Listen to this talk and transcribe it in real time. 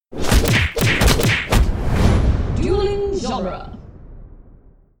genre.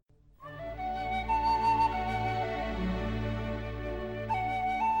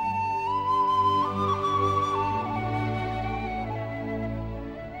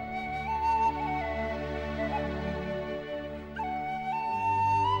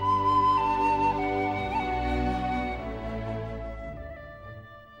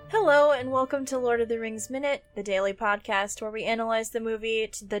 Hello, and welcome to Lord of the Rings Minute, the daily podcast where we analyze the movie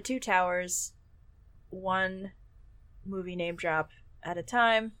The Two Towers, one movie name drop at a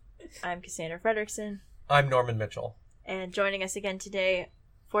time. I'm Cassandra Fredrickson. I'm Norman Mitchell. And joining us again today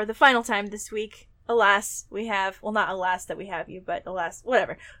for the final time this week, alas, we have, well, not alas that we have you, but alas,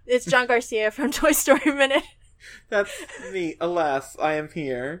 whatever. It's John Garcia from Toy Story Minute. That's me. Alas, I am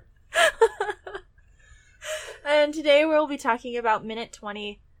here. And today we'll be talking about Minute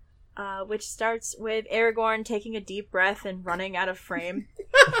 20, which starts with Aragorn taking a deep breath and running out of frame.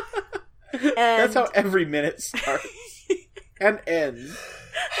 And That's how every minute starts. And ends.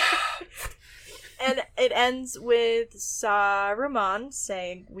 And it ends with Saruman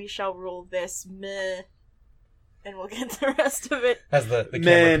saying, "We shall rule this meh." And we'll get the rest of it. As the camera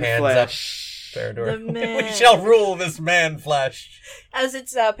Man pans flesh. up The Farador. man. We shall rule this man flesh. As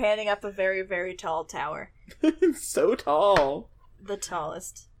it's panning up a very, very tall tower. It's so tall. The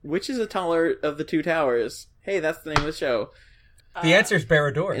tallest. Which is the taller of the two towers? Hey, that's the name of the show. The answer's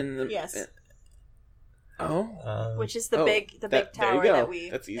Farador. Yes. Which is the big there you tower go. that we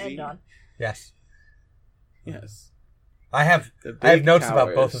That's easy. end on. Yes. Yes. I have The I have big notes about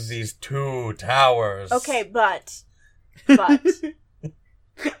towers. both of these two towers. Okay, but The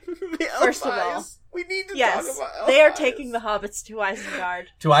First of elf all, eyes. We need to yes, talk about elf they are eyes. taking the hobbits to Isengard.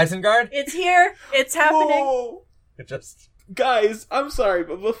 To Isengard? It's here. It's happening. Whoa. It just... Guys, I'm sorry,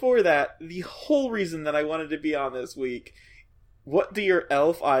 but before that, the whole reason that I wanted to be on this week, what do your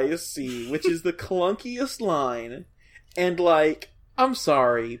elf eyes see? Which is the clunkiest line. And, like, I'm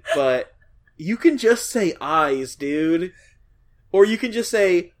sorry, but you can just say eyes, dude. Or you can just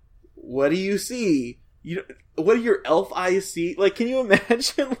say, what do you see? What do your elf eyes see? Like, can you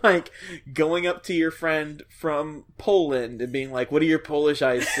imagine, like, going up to your friend from Poland and being like, what do your Polish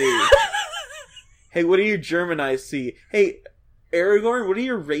eyes see? Hey, what do your German eyes see? Hey, Aragorn, what do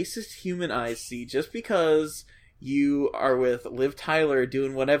your racist human eyes see? Just because you are with Liv Tyler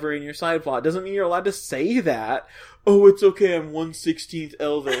doing whatever in your side plot doesn't mean you're allowed to say that. Oh, it's okay, I'm 1/16th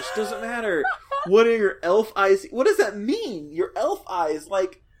elvish. Doesn't matter. What are your elf eyes? What does that mean? Your elf eyes,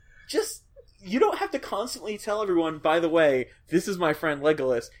 like, just... You don't have to constantly tell everyone, by the way, this is my friend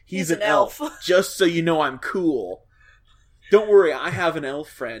Legolas. He's an elf. Just so you know I'm cool. Don't worry, I have an elf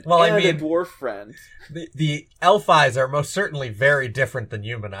friend. Well, and I mean, a dwarf friend. The elf eyes are most certainly very different than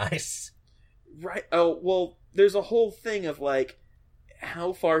human eyes. Right. Oh, well, there's a whole thing of, like,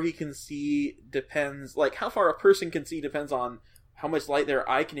 how far he can see depends... Like, how far a person can see depends on how much light their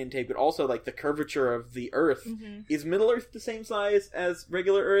eye can intake, but also, like, the curvature of the Earth. Mm-hmm. Is Middle-earth the same size as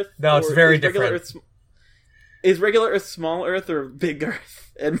regular Earth? No, it's Or very is regular different. Earth is regular Earth small Earth or big Earth?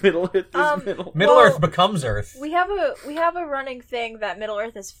 And Middle-earth is middle? Middle-earth becomes Earth. We have a running thing that Middle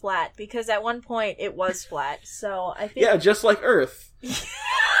Earth is flat because at one point it was flat. So I think Yeah, just like Earth. Before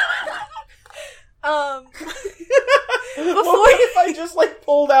What if I just, like,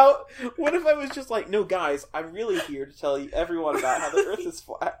 pulled out... What if I was just like, no, guys, I'm really here to tell you everyone about how the Earth is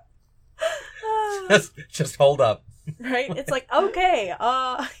flat. Just hold up. right? It's like, okay,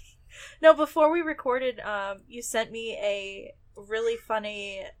 no, before we recorded, you sent me a really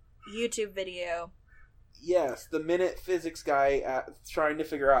funny YouTube video. Yes, the Minute Physics guy trying to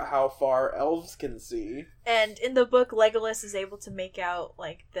figure out how far elves can see. And in the book, Legolas is able to make out,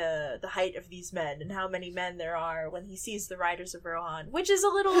 like, the height of these men and how many men there are when he sees the Riders of Rohan, which is a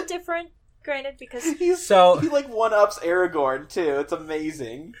little different, granted, because... He, like, one-ups Aragorn, too. It's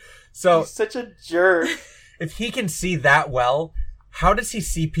amazing. So, He's such a jerk. if he can see that well, how does he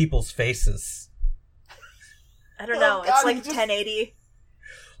see people's faces? I don't know, Oh, it's God, like he just- 1080.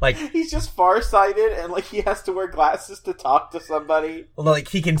 Like, He's just farsighted, and, like, he has to wear glasses to talk to somebody. like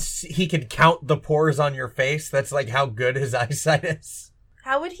he can count the pores on your face. That's like how good his eyesight is.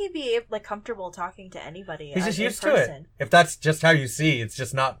 How would he be, like, comfortable talking to anybody? He's just in used person? to it. If that's just how you see, it's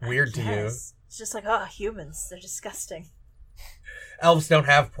just not weird to you. Yes. It's just like, oh, humans, they're disgusting. Elves don't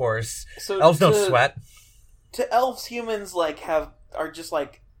have pores. So Elves don't sweat. To elves, humans, like, are just,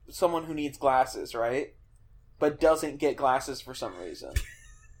 like, someone who needs glasses, right? But doesn't get glasses for some reason.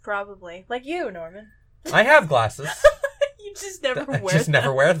 Probably. Like you, Norman. I have glasses. You just never I wear just them.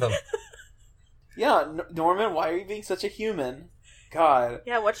 never wear them. Yeah, Norman, why are you being such a human? God.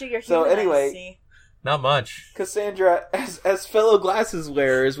 Yeah, what do your So, human anyway- eyes see? Not much. Cassandra, as fellow glasses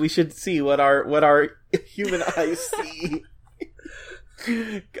wearers, we should see what our human eyes see.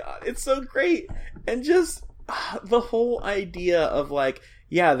 God, it's so great. And just the whole idea of like,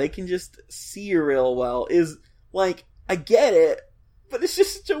 yeah, they can just see real well is like, I get it, but it's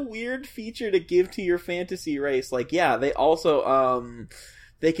just such a weird feature to give to your fantasy race. Like, yeah, they also,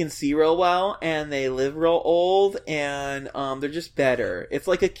 they can see real well, and they live real old, and they're just better. It's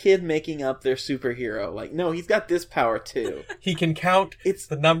like a kid making up their superhero. Like, no, he's got this power too. He can count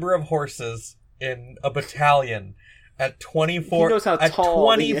the number of horses in a battalion at 24. He knows how at tall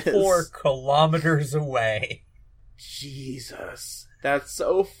 24 he is. kilometers away. Jesus, that's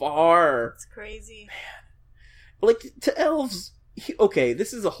so far. It's crazy. Like, to elves, okay,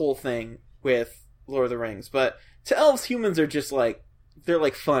 this is a whole thing with Lord of the Rings, but to elves, humans are just like, they're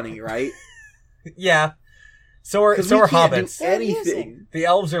like funny, right? Yeah. So are hobbits. Do anything. The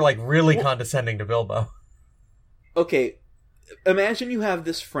elves are like really condescending to Bilbo. Okay, imagine you have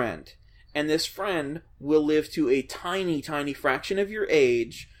this friend, and this friend will live to a tiny, tiny fraction of your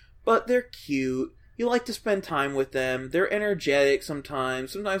age, but they're cute. You like to spend time with them. They're energetic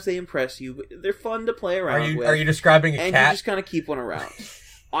sometimes. Sometimes they impress you, but they're fun to play around with. Are you describing a and cat? You just kind of keep one around.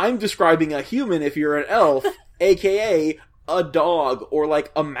 I'm describing a human if you're an elf, aka a dog or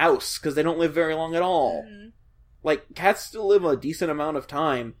like a mouse, because they don't live very long at all. Mm-hmm. Like, cats still live a decent amount of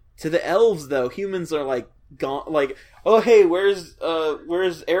time. To the elves, though, humans are like gone. Like, oh hey, where's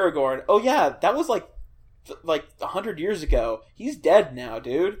Aragorn? Oh yeah, that was like 100 years ago. He's dead now,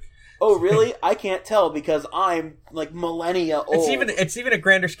 dude. Oh really? I can't tell because I'm like millennia old. It's even a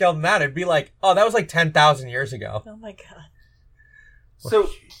grander scale than that. It'd be like, oh, that was like 10,000 years ago. Oh my god. So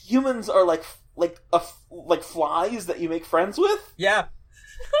humans are like flies that you make friends with? Yeah.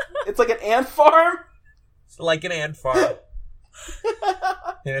 It's like an ant farm? It's like an ant farm.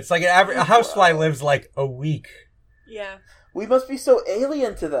 And it's like a housefly lives like a week. Yeah. We must be so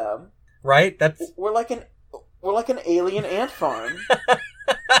alien to them. Right? We're like an alien ant farm.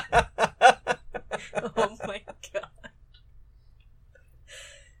 Oh my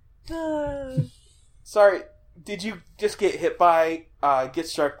god. Sorry, did you just get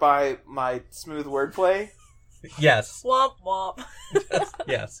struck by my smooth wordplay? Yes. Womp womp.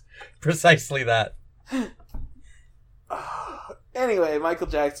 Yes. Precisely that. Anyway, Michael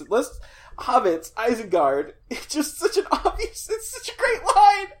Jackson. Hobbits, Isengard. It's just such an obvious. It's such a great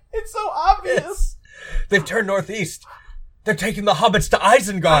line. It's so obvious. Yes. They've turned northeast. They're taking the hobbits to I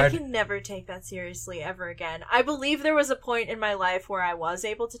Isengard. can never take that seriously ever again. I believe there was a point in my life where I was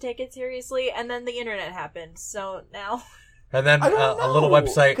able to take it seriously, and then the internet happened. So now, And then I don't a little know,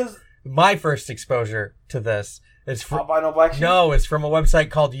 website. 'cause- My first exposure to this is from Albino Black Sheep? no, it's from a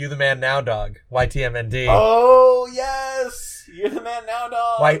website called You the Man Now Dog, YTMND. Oh yes, you're the man now,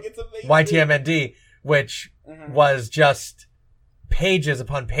 dog. It's amazing. YTMND, which Mhm. was just pages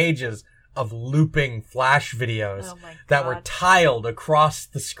upon pages of looping Flash videos oh my god, that were tiled across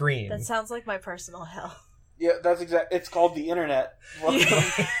the screen. that sounds like my personal hell. Yeah, that's exact. It's called the internet.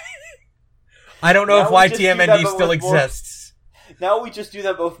 I don't know Now if we just do that, YTMND but still with more- exists. Now we just do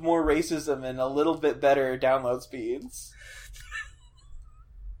that with more racism and a little bit better download speeds.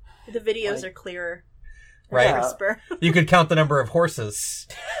 The videos are clearer. Right. Crisper. You could count the number of horses.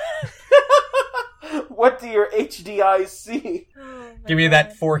 What do your HDIs see? Oh my Give me God.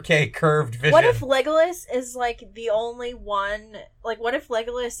 that 4K curved vision. What if Legolas is like the only one? Like, what if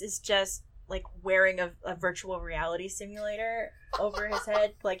Legolas is just like wearing a virtual reality simulator over his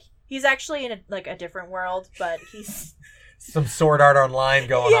head? Like, he's actually in a different world, but he's Some Sword Art Online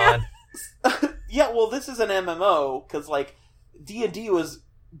going Yeah. on. Yeah, well, this is an MMO because like D&D was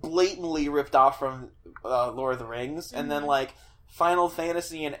blatantly ripped off from Lord of the Rings, and then like Final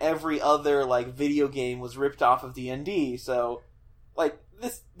Fantasy and every other like video game was ripped off of D&D. So like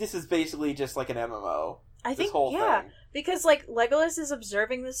this is basically just like an MMO. I This think whole yeah. thing. Because, like, Legolas is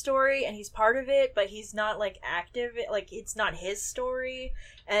observing the story, and he's part of it, but he's not, like, active. Like, it's not his story,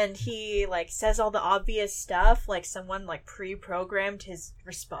 and he, like, says all the obvious stuff, like someone, like, pre-programmed his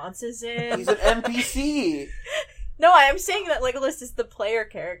responses in. He's an NPC. No, I'm saying that Legolas is the player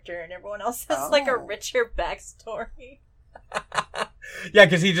character, and everyone else has, like, a Oh. richer backstory. Yeah,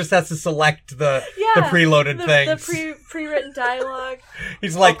 because he just has to select the Yeah, preloaded the things. pre-written dialogue.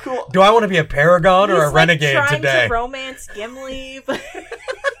 He's like, cool. do I want to be a paragon or He's, a like, renegade trying today? to romance Gimli, but...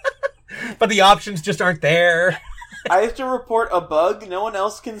 But the options just aren't there. I have to report a bug. No one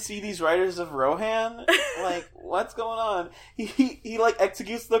else can see these Riders of Rohan. Like, what's going on? He like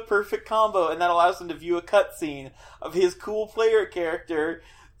executes the perfect combo, and that allows him to view a cutscene of his cool player character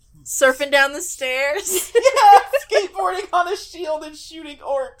surfing down the stairs. yeah, skateboarding on a shield and shooting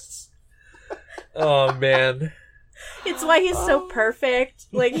orcs. Oh man. It's why he's so perfect.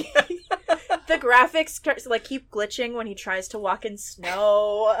 Like, the graphics like keep glitching when he tries to walk in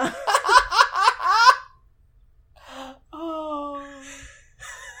snow. Oh,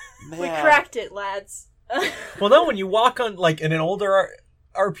 man. We cracked it, lads. Well, no, when you walk on, like, in an older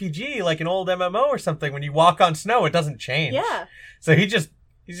RPG, like an old MMO or something, when you walk on snow, it doesn't change. Yeah. So he's just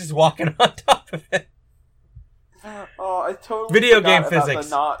walking on top of it. Oh, I totally Video forgot game about physics.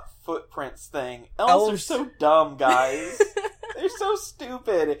 the not footprints thing. Elves are so dumb, guys. They're so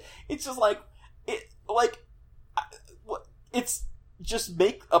stupid. It's just it's just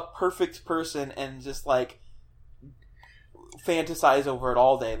make a perfect person and just like fantasize over it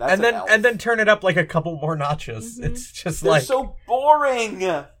all day. That's and then an elf. and then turn it up like a couple more notches. Mhm. It's just They're like so boring.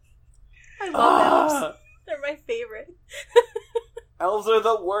 I love Ah. elves. They're my favorite. Elves are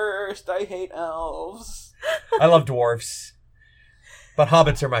the worst. I hate elves. I love dwarves, but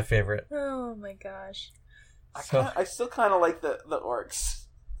hobbits are my favorite. Oh my gosh. I still kind of like the orcs.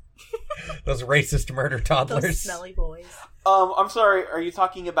 Those racist murder toddlers. Those smelly boys. I'm sorry. Are you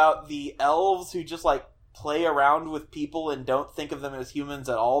talking about the elves who just like play around with people and don't think of them as humans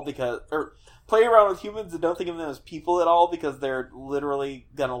at all or play around with humans and don't think of them as people at all because they're literally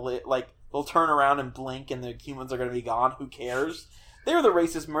gonna they'll turn around and blink and the humans are gonna be gone. Who cares? They're the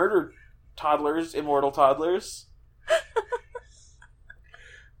racist murder toddlers, immortal toddlers.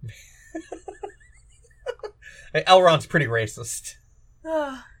 Hey, Elrond's pretty racist.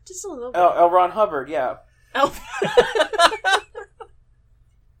 Just a little bit. L. Ron Hubbard, yeah. Oh.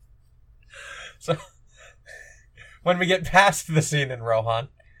 So when we get past the scene in Rohan,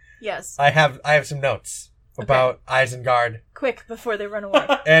 Yes. I have some notes about Isengard Quick, before they run away.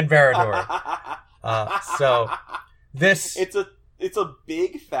 and Barad-dûr. So this It's a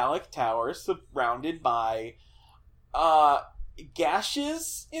big phallic tower surrounded by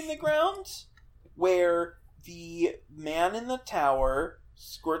gashes in the ground where the man in the tower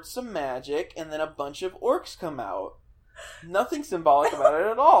squirts some magic and then a bunch of orcs come out. Nothing symbolic about it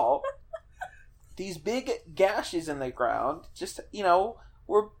at all. These big gashes in the ground, just,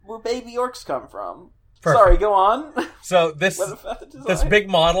 where baby orcs come from. Perfect. Sorry, go on. So this What about the design? this big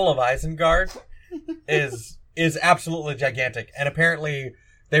model of Isengard is absolutely gigantic, and apparently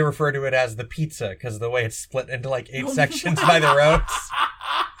they refer to it as the pizza because of the way it's split into like 8 sections by the roads.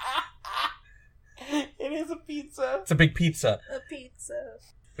 It is a pizza. It's a big pizza, A pizza.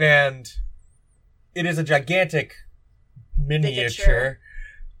 and it is a gigantic miniature.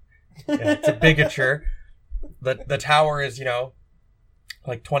 Yeah, it's a bigature. The tower is,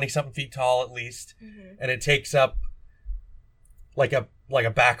 like 20-something feet tall at least, Mm-hmm. and it takes up like a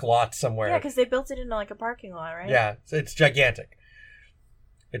back lot somewhere. Yeah, because they built it into like a parking lot, right? Yeah, so it's gigantic.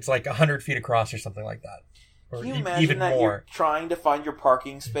 It's like 100 feet across or something like that. Or Can you imagine even that more. you're trying to find your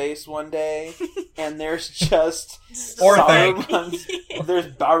parking space one day, and there's just Orthanc. Saruman's- there's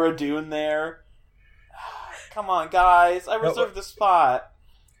Barad-dûr there. Come on, guys! I reserved the spot.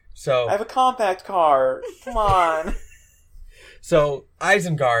 So, I have a compact car. Come on. so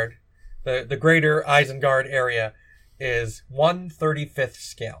Isengard, the greater Isengard area, is 1/35th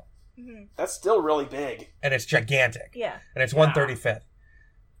scale, Mhm. That's still really big. and it's gigantic, Yeah. and it's Yeah. 1/35th.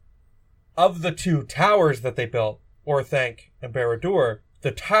 Of the 2 towers that they built, Orthanc and Barad-dûr,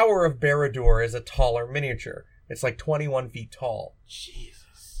 the Tower of Barad-dûr is a taller miniature. It's like 21 feet tall,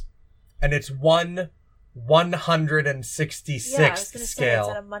 Jesus. and it's 1/166th Yeah, I was gonna say scale.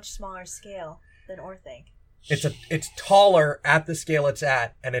 it's at a much smaller scale than Orthanc. It's taller at the scale it's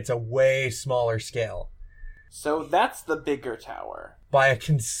at, and it's a way smaller scale So that's the bigger tower. by a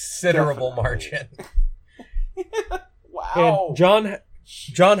considerable Definitely. margin. Wow. And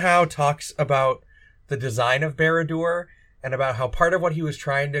John Howe talks about the design of Barad-dûr and about how part of what he was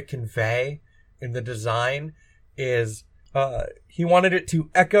trying to convey in the design is he wanted it to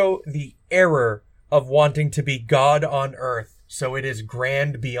echo the error of wanting to be God on earth, so it is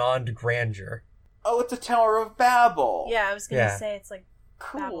grand beyond grandeur. Oh, it's a Tower of Babel. Yeah, I was gonna Yeah. say it's like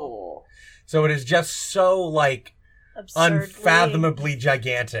Cool. So it is just so, like, absurdly... unfathomably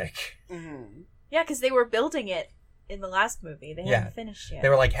gigantic. Mhm. Yeah, because they were building it in the last movie. They Yeah. hadn't finished yet. They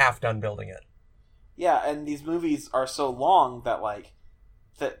were, like, half done building it. Yeah, and these movies are so long that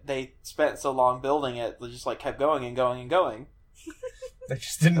that they spent so long building it, they just kept going and going and going. They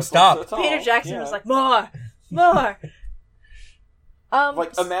just didn't That's stop. what's so tall. Peter Jackson Yeah. was like, more.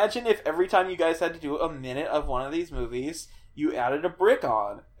 Imagine if every time you guys had to do a minute of one of these movies, you added a brick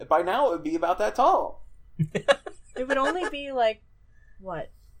on. By now, it would be about that tall. It would only be like,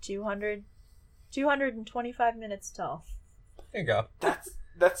 what, 225 minutes tall. There you go. That's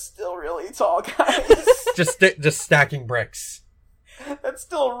still really tall, guys. Just stacking bricks. That's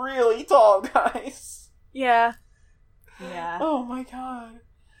still really tall, guys. Yeah. Yeah. Oh my god.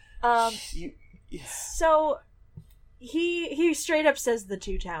 Yeah. So he straight up says the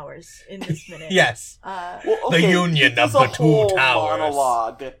two towers in this minute. Yes. Well, The union of the two towers.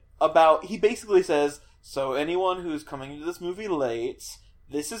 Monologue about, he basically says, so anyone who's coming to this movie late,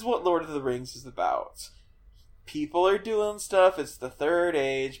 this is what Lord of the Rings is about. People are doing stuff, it's the third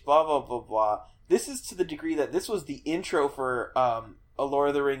age, blah blah blah blah. This is to the degree that this was the intro for a Lord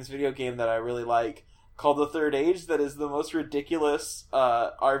of the Rings video game that I really like, called The Third Age, that is the most ridiculous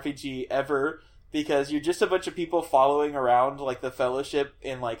RPG ever, because you're just a bunch of people following around like the Fellowship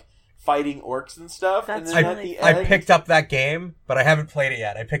and like fighting orcs and stuff. That's and then really at the end, I picked up that game, but I haven't played it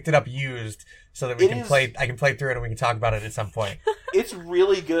yet. I picked it up used so that I can play through it and we can talk about it at some point. It's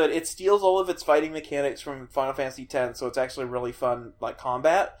really good. It steals all of its fighting mechanics from Final Fantasy X, so it's actually really fun, like,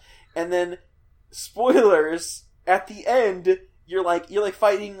 combat. And then, spoilers, at the end, you're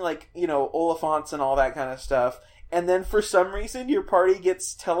fighting, like, you know, Oliphants and all that kind of stuff. And then, for some reason, your party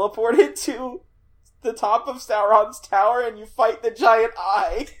gets teleported to the top of Sauron's tower and you fight the giant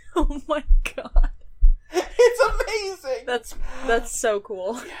eye. Oh my god. It's amazing! That's so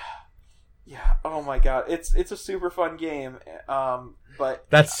cool. Yeah, oh my god. It's a super fun game, but...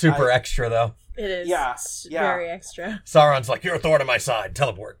 That's super extra, though. It is. Yeah, It's yeah. very extra. Sauron's like, you're a thorn in my side,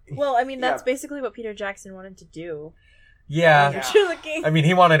 teleport. Well, I mean, that's Yeah. basically what Peter Jackson wanted to do. Yeah. Yeah. Trilogy. I mean,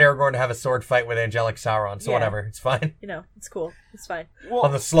 he wanted Aragorn to have a sword fight with angelic Sauron, so Yeah. whatever, it's fine. You know, it's cool. It's fine. Well,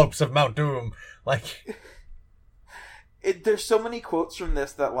 On the slopes of Mount Doom. Like, there's so many quotes from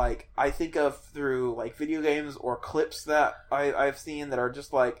this that, like, I think of through, like, video games or clips that I've seen that are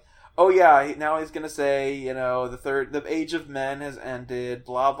just like, oh yeah, now he's gonna say, you know, the age of men has ended,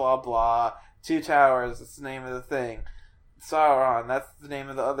 blah blah blah, two towers, that's the name of the thing. Sauron, that's the name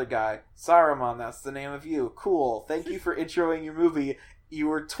of the other guy. Saruman, that's the name of you. Cool, thank you for introing your movie. You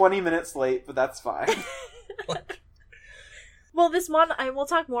were 20 minutes late, but that's fine. Well, we'll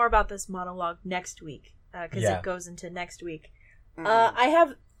talk more about this monologue next week, because Yeah. it goes into next week. Mm. I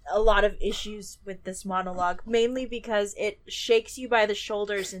have a lot of issues with this monologue, mainly because it shakes you by the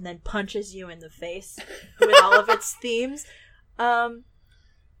shoulders and then punches you in the face with all of its themes. And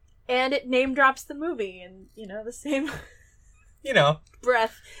it name drops the movie in, you know, the same you know.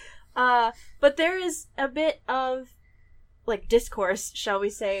 breath. But there is a bit of, like, discourse, shall we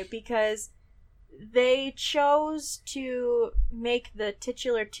say, because they chose to make the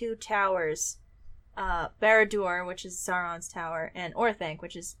titular two towers Barad-dûr, which is Sauron's tower, and Orthanc,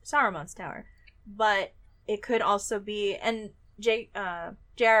 which is Saruman's tower. But it could also be, and J.R.R.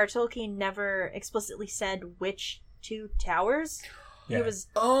 Tolkien never explicitly said which two towers. Yeah. He was,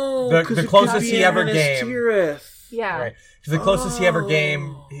 The closest he ever came. Tirith. yeah. Right. So the closest he ever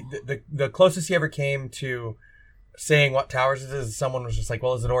came, Oh. the closest he ever came to saying what towers it is, someone was just like,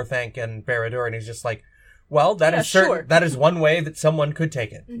 well, is it Orthanc and Barad-dûr? And he's just like, well, that Yeah, is certain. sure. That is one way that someone could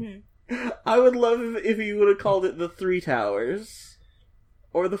take it. Mm-hmm. I would love if he would have called it the 3 towers.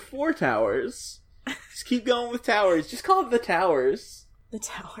 Or the 4 towers. Just keep going with towers. Just call it the towers. The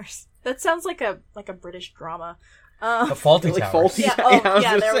towers. That sounds like a British drama. The Faulty Like Towers. faulty- Yeah, I was yeah,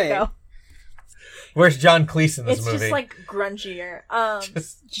 gonna there say. we go. Where's John Cleese in this It's movie? just like grungier.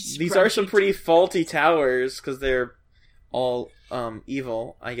 Just These are grungy. some pretty faulty towers, because they're all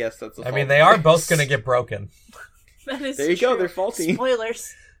evil. I guess that's the I mean, they are both going to get broken. That is There you go, true. they're faulty.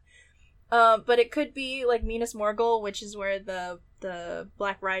 Spoilers. But it could be like Minas Morgul, which is where the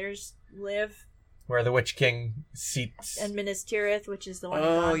Black Riders live, Where the Witch King seats. and Minas Tirith, which is the one in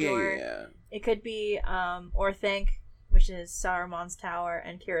Oh, Gondor. yeah. It could be Orthanc, which is Saruman's tower,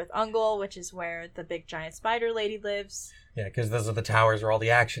 and Cirith Ungol, which is where the big giant spider lady lives. Yeah, because those are the towers where all the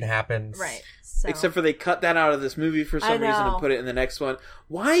action happens. Right. So. Except for they cut that out of this movie for some I reason know. and put it in the next one.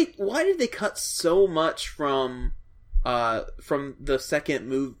 Why did they cut so much from the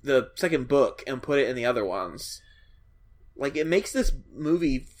second book and put it in the other ones? Like, it makes this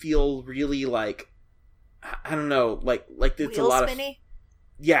movie feel really like, I don't know, like it's a Wheel lot spinny?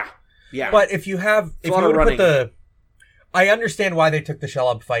 yeah. But if you have, It's if a lot you of would put running. I understand why they took the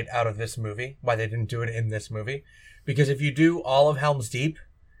Shelob fight out of this movie, why they didn't do it in this movie, because if you do all of Helm's Deep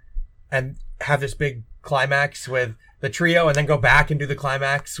and have this big climax with the trio and then go back and do the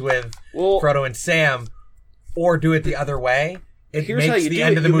climax with Well, Frodo and Sam, or do it the other way, it Here's how makes you the do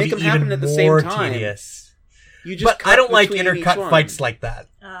end it. of the You movie make them happen even at the same more time. tedious. you just But I cut don't like between each intercut one. fights like that.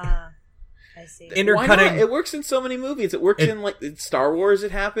 I see. Why not? Intercutting. It works in so many movies. It works in, like, in Star Wars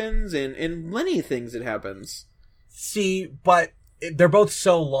it happens, and in many things it happens. See, but they're both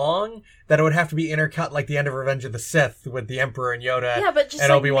so long that it would have to be intercut like the end of Revenge of the Sith with the Emperor and Yoda Yeah, but just and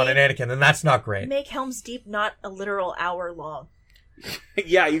like Obi-Wan and Anakin, and that's not great. make Helm's Deep not a literal hour long.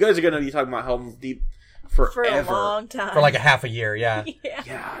 Yeah, you guys are gonna be talking about Helm's Deep forever. For a long time. For like a half a year, yeah. Yeah.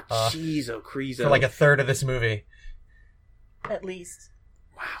 Yeah, jeez, oh, Creezo. For like a third of this movie. At least.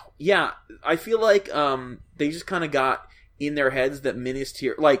 Wow. Yeah, I feel like they just kind of got in their heads that Minas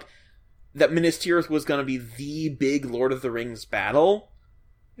Tirith, that Minas Tirith was going to be the big Lord of the Rings battle,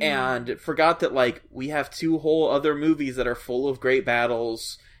 and forgot that, like, we have 2 whole other movies that are full of great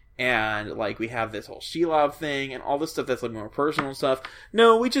battles, and, like, we have this whole Shelob thing, and all this stuff that's, like, more personal stuff.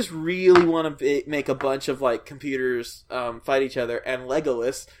 No, we just really want to make a bunch of, like, computers fight each other, and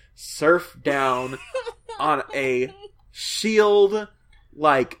Legolas surf down on a shield,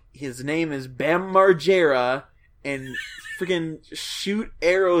 like, his name is Bam Margera, and freaking shoot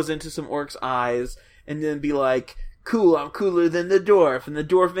arrows into some orc's eyes, and then be like, cool, I'm cooler than the dwarf, and the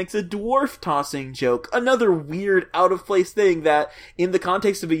dwarf makes a dwarf tossing joke. Another weird, out-of-place thing that, in the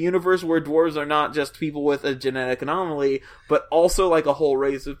context of a universe where dwarves are not just people with a genetic anomaly, but also, like, a whole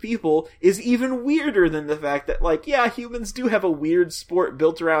race of people, is even weirder than the fact that, like, yeah, humans do have a weird sport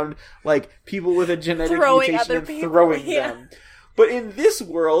built around, like, people with a genetic Throwing mutation other and people, throwing yeah. them. But in this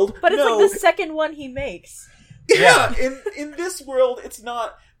world, But it's no. like the second one he makes. Yeah, in this world, it's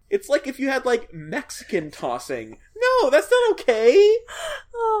not. It's like if you had, like, Mexican tossing. No, that's not okay.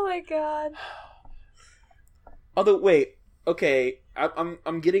 Oh my god. Although, wait, okay,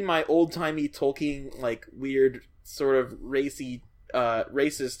 I'm getting my old timey Tolkien, like, weird sort of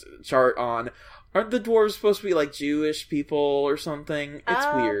racist chart on. Aren't the dwarves supposed to be, like, Jewish people or something? It's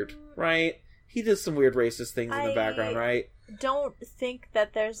weird, right? He did some weird racist things in the background, right? Don't think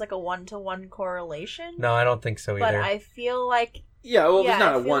that there's like a 1-to-1 correlation. No, I don't think so either. But I feel like Yeah, well, yeah, it's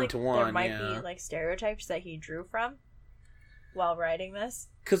not I a feel like 1-to-1, there might yeah. be like stereotypes that he drew from while writing this.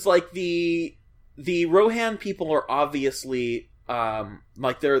 Because, like, the Rohan people are obviously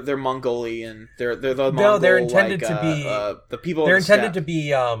like they're Mongolian. They're the Mongol, No, they're intended like, to be the people. They're of the intended steppe. to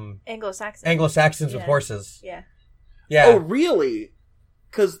be Anglo-Saxons with Yeah. horses. Yeah. Yeah. Oh, really?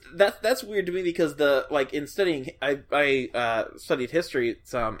 Because that's weird to me. Because in studying, I studied history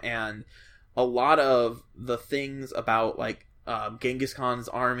some, and a lot of the things about like Genghis Khan's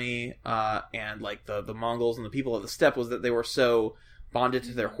army and like the Mongols and the people of the steppe was that they were so bonded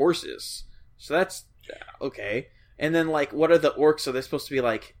to their horses. So that's okay. And then, like, what are the orcs? Are they supposed to be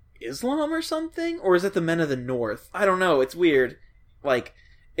like Islam or something, or is it the men of the north? I don't know. It's weird. Like,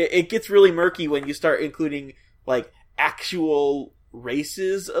 it gets really murky when you start including like actual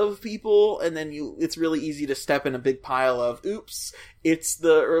races of people, and then it's really easy to step in a big pile of oops, it's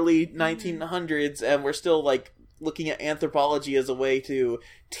the early 1900s and we're still like looking at anthropology as a way to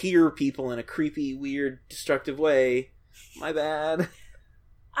tier people in a creepy, weird, destructive way. My bad.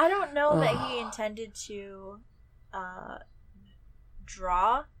 I don't know that he intended to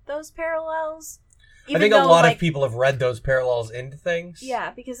draw those parallels. I think a lot of people have read those parallels into things.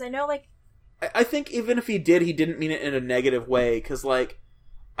 Yeah, because I know, like, I think even if he did, he didn't mean it in a negative way, because, like,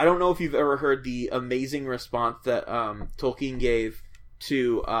 I don't know if you've ever heard the amazing response that Tolkien gave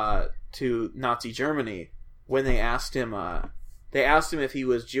to Nazi Germany when they asked him if he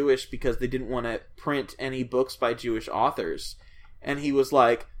was Jewish because they didn't want to print any books by Jewish authors. And he was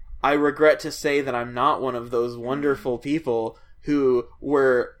like, I regret to say that I'm not one of those wonderful people who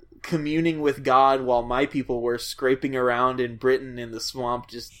were communing with God while my people were scraping around in Britain in the swamp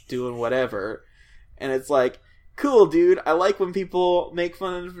just doing whatever. And it's like, cool, dude. I like when people make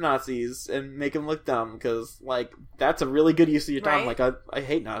fun of Nazis and make them look dumb, because, like, that's a really good use of your time. Right? Like, I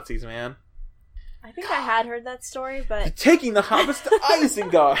hate Nazis, man. I think I had heard that story, but Taking the hobbits to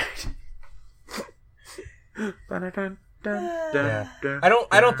Isengard! Yeah. I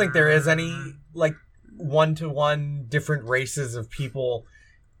don't think there is any like 1-to-1 different races of people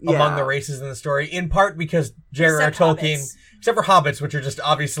among the races in the story, in part because J.R.R. Except Tolkien, hobbits. except for hobbits, which are just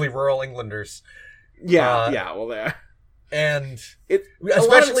obviously rural Englanders. Yeah, well, there. And Especially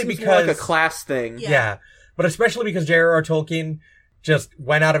especially because because like a class thing. yeah, but especially because J.R.R. Tolkien just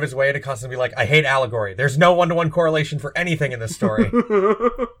went out of his way to constantly be like, I hate allegory. There's no 1-to-1 correlation for anything in this story.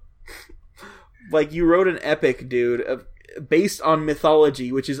 Like, you wrote an epic, dude, based on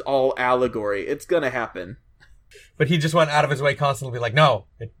mythology, which is all allegory. It's gonna happen. But he just went out of his way constantly like, no,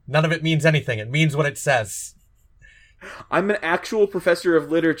 none of it means anything. It means what it says. I'm an actual professor of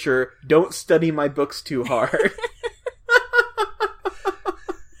literature. Don't study my books too hard.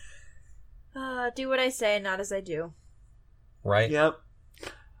 do what I say, not as I do. Right? Yep.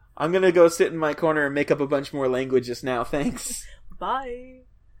 I'm gonna go sit in my corner and make up a bunch more languages now, thanks. Bye.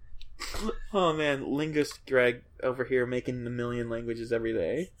 Oh man, linguist Greg over here making a million languages every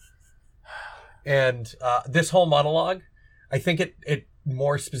day. And this whole monologue, I think it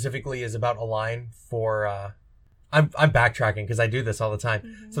more specifically is about a line for I'm backtracking because I do this all the time.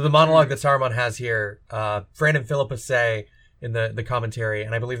 Mhm. So the monologue that Saruman has here, Fran and Philippa say in the commentary,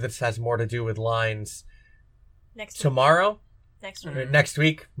 and I believe this has more to do with lines Next week. tomorrow, Next Mhm. week. next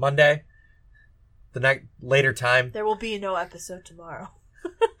week, Monday, the later time. There will be no episode tomorrow.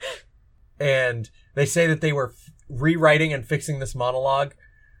 And they say that they were rewriting and fixing this monologue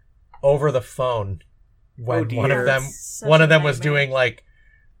over the phone when Oh, one dear. of them Such one a of them was nightmare. doing like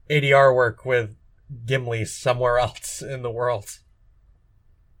ADR work with Gimli somewhere else in the world.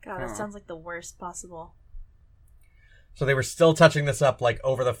 God, that Huh. sounds like the worst possible. So they were still touching this up like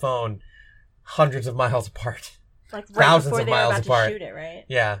over the phone, hundreds of miles apart. Like right Thousands before of they were miles about apart. to shoot it, right?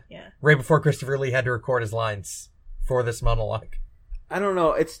 Yeah, Yeah. right before Christopher Lee had to record his lines for this monologue. I don't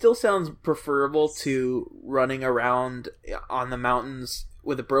know. It still sounds preferable to running around on the mountains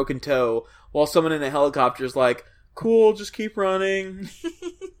with a broken toe while someone in a helicopter is like, cool, just keep running.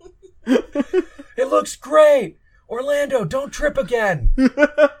 It looks great! Orlando, don't trip again!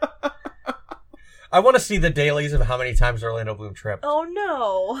 I want to see the dailies of how many times Orlando Bloom tripped. Oh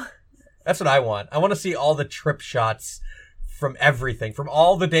no. That's what I want. I want to see all the trip shots from everything, from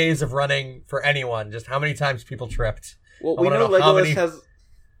all the days of running for anyone, just how many times people tripped. Well, I we wanna know know how Legolas many- has.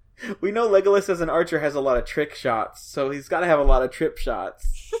 We know Legolas as an archer has a lot of trick shots, so he's got to have a lot of trip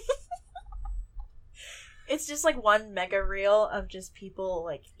shots. It's just like one mega reel of just people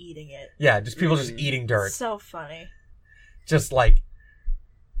like eating it. Yeah, just people just eating dirt. So funny. Just like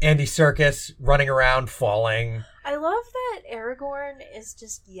Andy Serkis running around, falling. I love that Aragorn is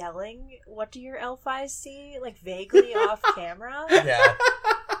just yelling, "What do your elf eyes see?" Like vaguely off camera. Yeah.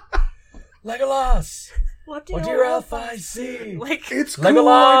 Legolas! What do What do your your elf elf eyes eyes see? Like It's Legolas! cool.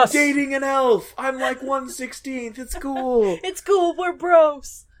 I'm dating an elf. I'm like 1/16. It's cool. it's cool, we're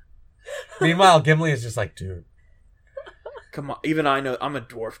bros. Meanwhile, Gimli is just like, dude. Come on. Even I know. I'm a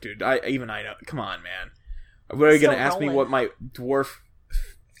dwarf, dude. I know. Come on, man. What are you Still gonna ask me? rolling. What my dwarf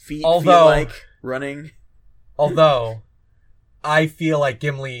feet Although- feel like running? Although, I feel like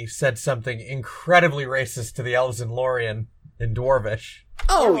Gimli said something incredibly racist to the elves in Lorien in Dwarvish.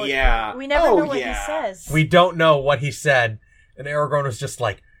 Oh well, yeah. We never oh, know what yeah. he says. We don't know what he said, and Aragorn was just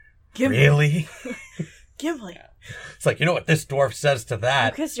like, Gimli. really? Gimli. It's like, you know what this dwarf says to You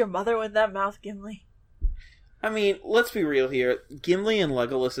that? kissed your mother with that mouth, Gimli. I mean, let's be real here. Gimli and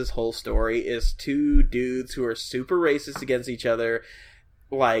Legolas's whole story is two dudes who are super racist against each other,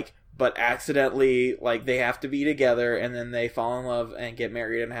 like, but accidentally, like, they have to be together, and then they fall in love and get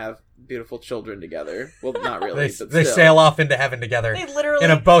married and have beautiful children together. Well, not really, They, but they still. sail off into heaven together They literally in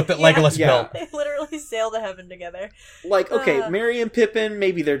a boat that Legolas Yeah. built. They literally sail to heaven together. Like, okay, Uh. Merry and Pippin,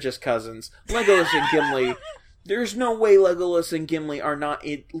 maybe they're just cousins. Legolas and Gimli, there's no way Legolas and Gimli are not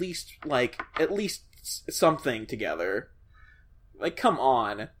at least something together. Like, come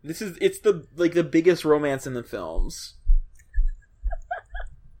on. It's the biggest romance in the films.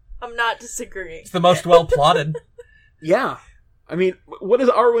 I'm not disagreeing. It's the most well plotted. Yeah. I mean, what does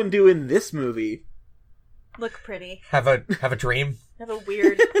Arwen do in this movie? Look pretty. Have a dream. Have a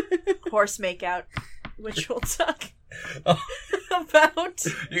weird horse makeout, which we'll talk Oh. about.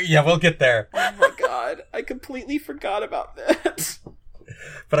 Yeah, we'll get there. Oh my god, I completely forgot about that.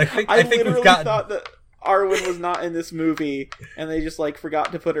 But I think literally we've gotten. thought that Arwen was not in this movie, and they just, like,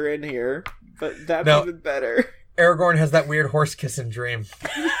 forgot to put her in here. But that's No. even better. Aragorn has that weird horse kissing dream.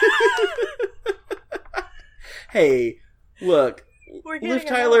 Hey, look, We're getting Liv ahead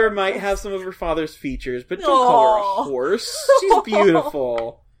Tyler of might ourselves. have some of her father's features, but don't call her a Aw. horse. She's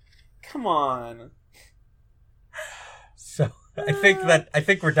beautiful. Come on. So I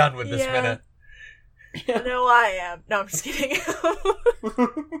think we're done with this Yeah. minute. No, I am. No, I'm just kidding.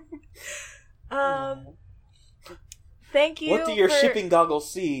 Thank you. What do your for- shipping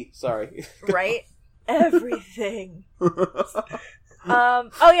goggles see? Sorry. Right? Everything.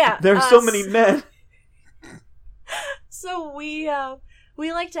 Oh yeah. There's so many men. So we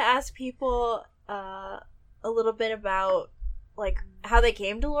like to ask people a little bit about like how they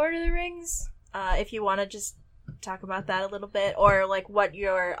came to Lord of the Rings. If you want to just talk about that a little bit, or like what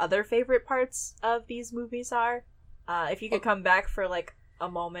your other favorite parts of these movies are. If you could come back for like a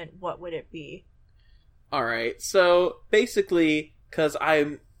moment, what would it be? Alright, so basically, because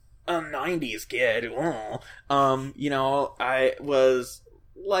I'm a 90s kid, you know, I was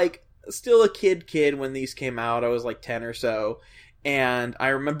like still a kid when these came out. I was like 10 or so, and I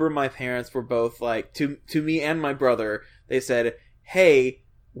remember my parents were both like, to me and my brother, they said, hey,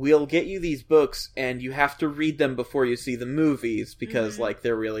 we'll get you these books and you have to read them before you see the movies because like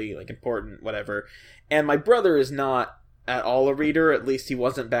they're really like important, whatever. And my brother is not at all a reader, at least he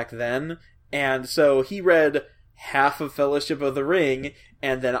wasn't back then, and so he read half of Fellowship of the Ring,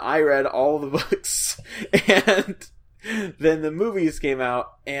 and then I read all the books, and then the movies came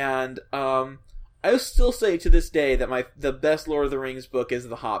out, and I still say to this day that the best Lord of the Rings book is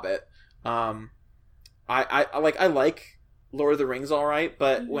The Hobbit. I like Lord of the Rings all right,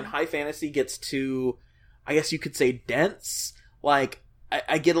 but when high fantasy gets too, I guess you could say, dense, like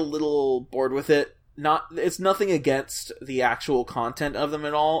I get a little bored with it. It's nothing against the actual content of them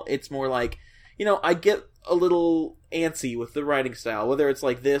at all. It's more like, I get a little antsy with the writing style, whether it's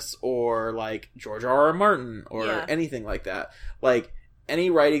like this or like George R.R. Martin or anything like that. Like any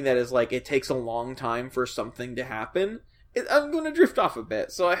writing that is like, it takes a long time for something to happen, I'm going to drift off a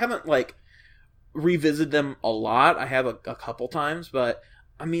bit. So I haven't like revisited them a lot. I have a couple times, but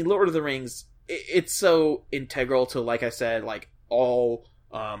I mean, Lord of the Rings, it's so integral to, like I said, like all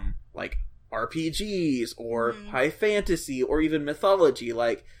like RPGs or high fantasy or even mythology.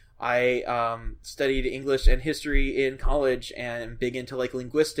 Like I studied English and history in college and am big into like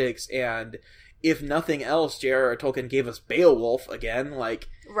linguistics, and if nothing else, J.R.R. Tolkien gave us Beowulf again. Like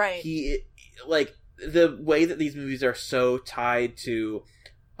he, like the way that these movies are so tied to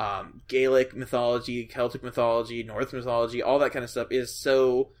Gaelic mythology, Celtic mythology, Norse mythology, all that kind of stuff is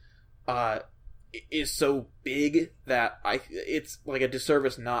so big that it's like a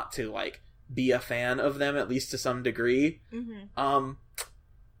disservice not to like be a fan of them, at least to some degree.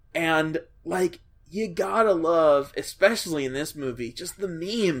 And like you gotta love, especially in this movie, just the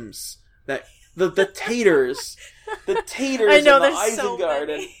memes that the taters, the taters, I know, and the there's so Isengard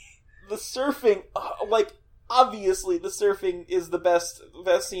many. and the surfing. Like obviously, the surfing is the best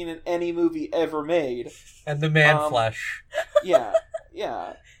scene in any movie ever made. And the man flesh. Yeah.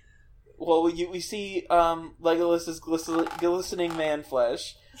 Well, we see Legolas's glistening man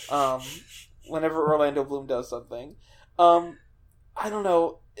flesh whenever Orlando Bloom does something. I don't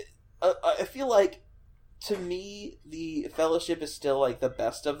know. I feel like, to me, the Fellowship is still like the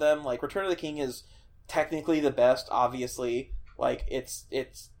best of them. Like Return of the King is technically the best, obviously. Like it's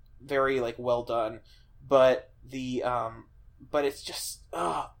very like well done, but it's just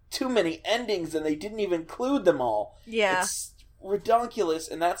too many endings, and they didn't even include them all. Yeah. It's redonkulous,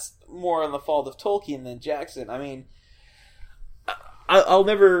 and that's more on the fault of Tolkien than Jackson. I mean, I'll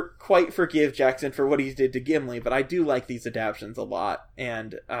never quite forgive Jackson for what he did to Gimli, but I do like these adaptions a lot,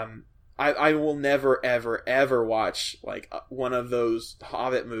 and I will never, ever, ever watch like one of those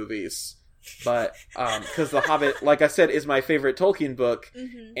Hobbit movies, but because The Hobbit, like I said, is my favorite Tolkien book,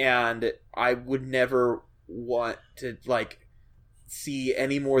 and I would never want to like see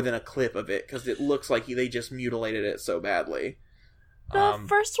any more than a clip of it, because it looks like they just mutilated it so badly. The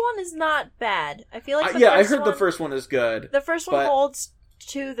first one is not bad. I feel like I heard the first one is good. The first one holds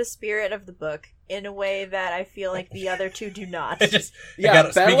to the spirit of the book in a way that I feel like the other two do not.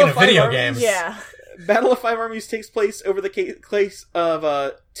 Speaking of video games. Yeah. Battle of Five Armies takes place over the case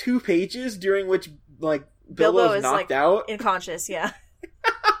of 2 pages, during which like Bilbo is knocked out. Unconscious, yeah.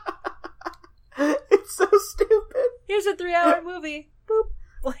 It's so stupid. Here's a 3-hour movie.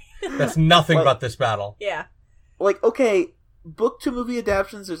 Boop. That's nothing but this battle. Yeah. Like, okay, book to movie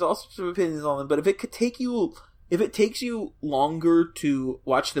adaptations, there's all sorts of opinions on them, but if it takes you longer to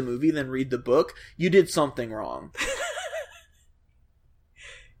watch the movie than read the book, you did something wrong.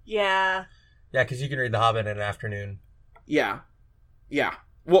 Yeah. Yeah, because you can read The Hobbit in an afternoon. Yeah.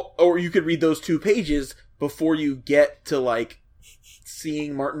 Well, or you could read those 2 pages before you get to, like,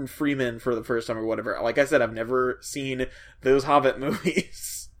 seeing Martin Freeman for the first time or whatever. Like I said, I've never seen those Hobbit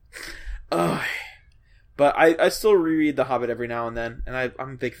movies. But I still reread The Hobbit every now and then, and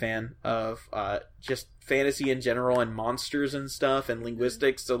I'm a big fan of just fantasy in general and monsters and stuff and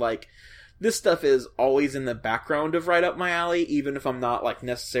linguistics, so like this stuff is always in the background of right up my alley, even if I'm not like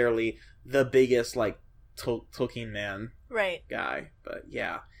necessarily the biggest like Tolkien man guy. But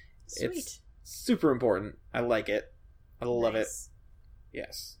yeah, Sweet. It's super important. I like it. I love it.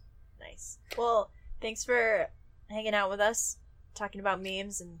 Yes. Nice. Well, thanks for hanging out with us, talking about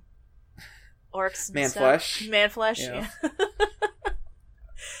memes and orcs and Man-flesh. Man-flesh, yeah.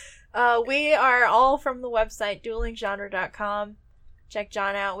 We are all from the website duelinggenre.com. Check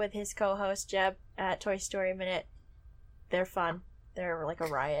John out with his co-host Jeb at Toy Story Minute. They're fun. They're like a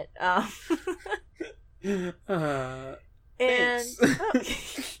riot. Thanks.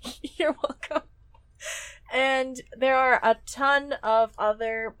 You're welcome. And there are a ton of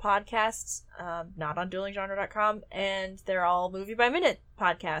other podcasts, not on duelinggenre.com, and they're all Movie by Minute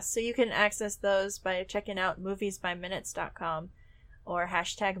podcasts. So you can access those by checking out moviesbyminutes.com or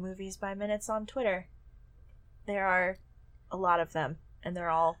hashtag moviesbyminutes on Twitter. There are a lot of them, and they're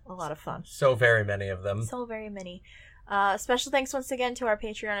all a lot of fun. So very many of them. So very many. Special thanks once again to our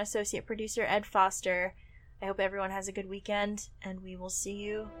Patreon associate producer, Ed Foster. I hope everyone has a good weekend, and we will see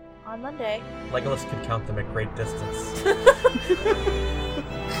you on Monday. Legolas could count them at great distance.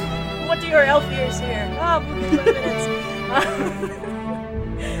 What do your elf ears hear? 5 minutes.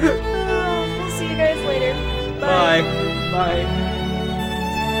 We'll see you guys later. Bye. Bye.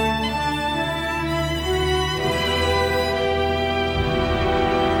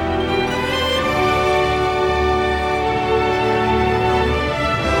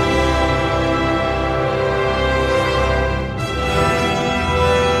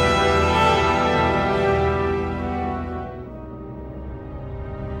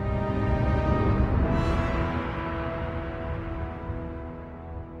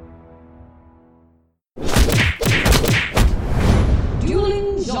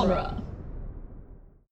 Dueling genre.